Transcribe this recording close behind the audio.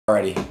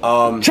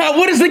Alrighty. Chat,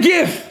 what is the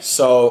gift?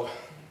 So,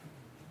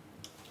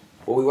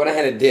 what we went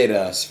ahead and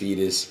did, Speed,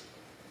 is... Do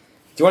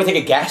you want to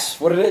take a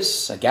guess what it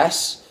is? A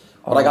guess?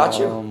 What I got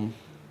you?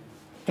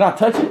 Can I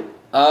touch it?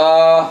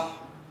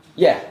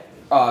 Yeah.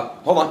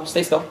 Hold on.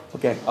 Stay still.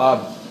 Okay.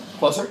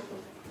 Closer.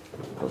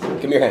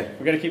 Give me your hand.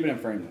 We're gonna keep it in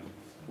frame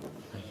though.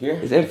 Here?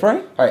 Is it in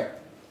frame? Alright.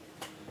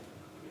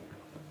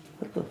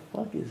 What the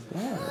fuck is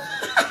that?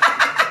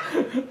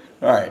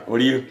 Alright, what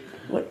do you...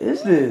 What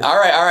is this?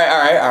 Alright.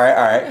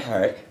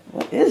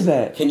 What is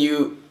that? Can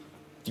you...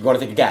 Do you want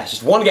to take a guess?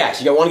 Just one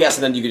guess. You got one guess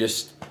and then you can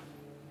just...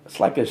 It's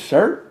like a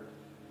shirt?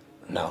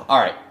 No.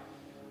 Alright.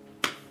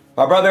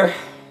 My brother,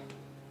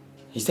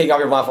 he's taking off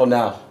your blindfold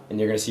now and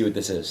you're going to see what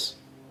this is.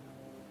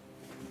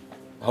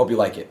 I hope you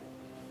like it.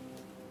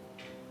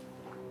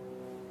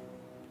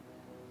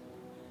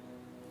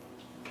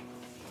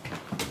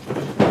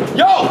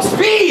 Yo,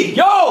 Speed!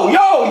 Yo!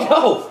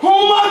 Oh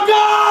my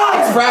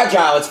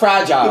God! It's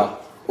fragile.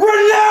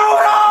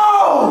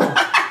 Ronaldo!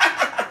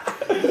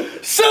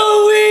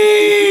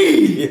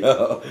 Sweet!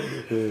 Yo.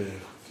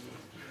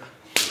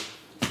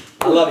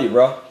 I love you,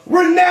 bro.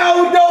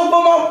 Ronaldo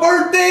for my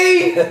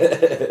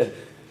birthday!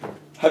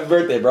 Happy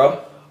birthday,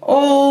 bro.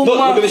 Oh Look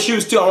my... at the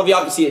shoes too. I don't know if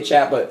y'all can see it,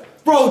 chat, but...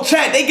 Bro,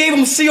 chat, they gave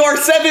him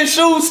CR7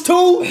 shoes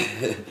too?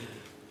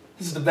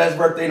 This is the best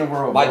birthday in the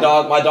world, My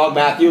dog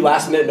Matthew,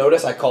 last minute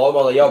notice, I called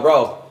him, I was like, yo,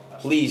 bro,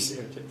 please,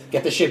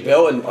 get the shit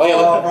built and...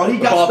 Oh, bro, he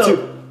got the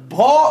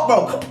ball,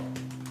 bro.